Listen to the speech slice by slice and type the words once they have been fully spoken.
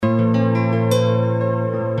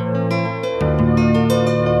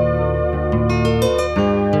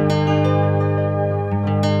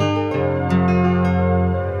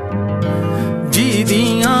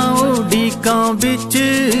विच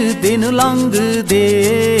दिन लंघदे,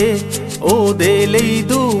 ओदे लई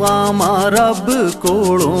दुआवां रब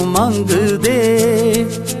कोलों मंगदे।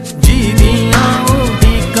 जी दियां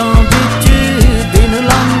उडीकां विच दिन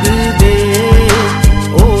लंघदे,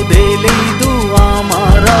 ओदे लई दुआवां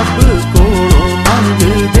रब कोलों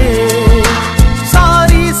मंगदे।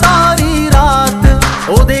 सारी सारी रात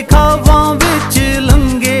ओदे ख्वाबां विच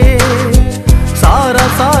लंघे, सारा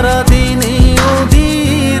सारा दिन ओदी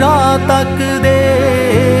राह तकदे।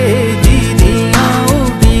 जी दियां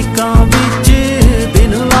उडीकां विच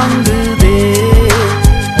दिन लंघदे,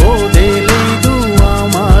 ओदे लई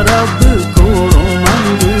दुआवां रब कोलों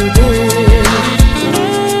मंगदे।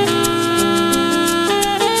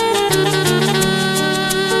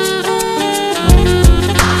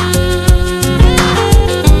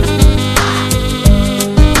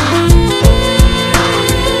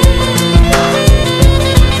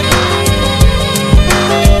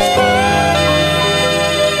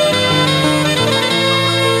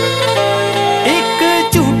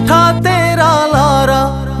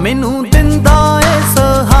 मैनू दिंदा है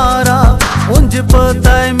सहारा, उंज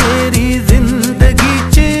पता है मेरी जिंदगी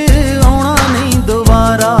च आउणा नहीं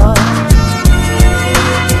दोबारा।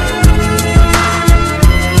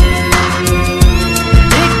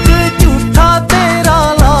 एक झूठा तेरा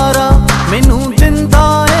लारा, मैनू दिंदा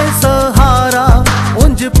है सहारा,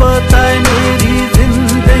 उंज पता है मेरी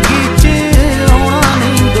जिंदगी च आउणा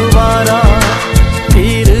नहीं दोबारा।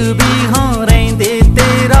 फिर भी हाँ रहिंदे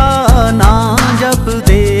तेरा नाम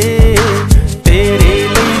जपदे,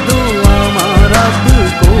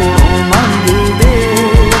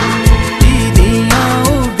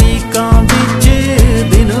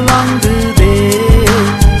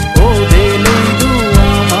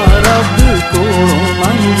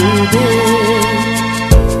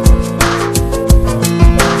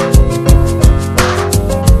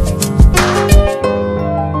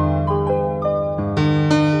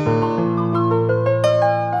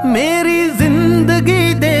 मेरी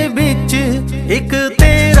जिंदगी दे विच एक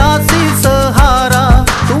तेरा सी सहारा,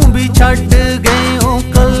 तू भी छड्ड गए हो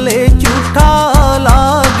कल्ले झूठा ला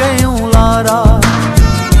गए हो लारा।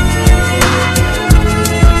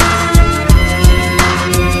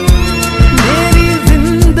 मेरी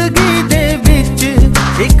जिंदगी दे विच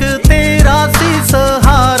एक तेरा सी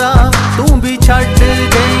सहारा, तू भी छड्ड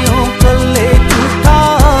गए हो कल्ले झूठा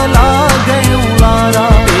ला गए हो लारा।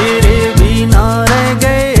 तेरे बिना रह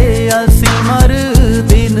गए मर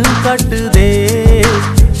दिन कट दे,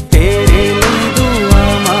 तेरे लिए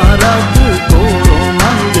दुआवां रब कोलों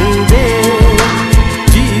मंगदे।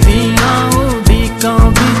 जी दियां उडीकां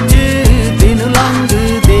विच दिन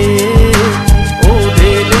लंघदे,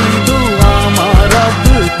 ओदे लिए दुआवां रब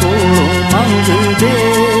कोलों मंगदे।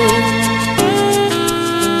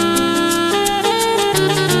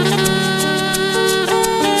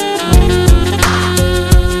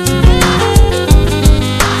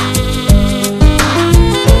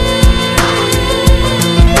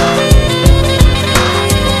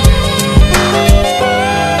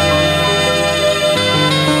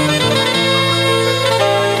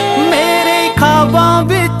 ख्वाबां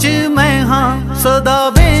विच मैं हाँ सदा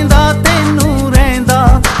वेंदा तैनू रहिंदा,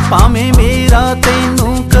 भावें मेरा तैनू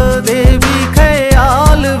कदे भी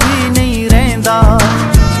ख्याल भी नहीं रहिंदा।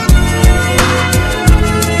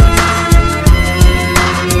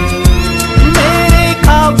 मेरे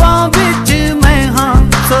ख्वाबां विच मैं हाँ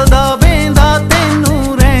सदा वेंदा तैनू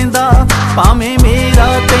रहिंदा, भावें मेरा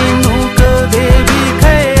तैनू कदे भी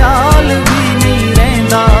ख्याल भी नहीं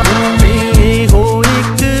रहिंदा। हो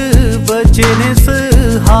एक बचे ने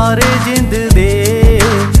सहारे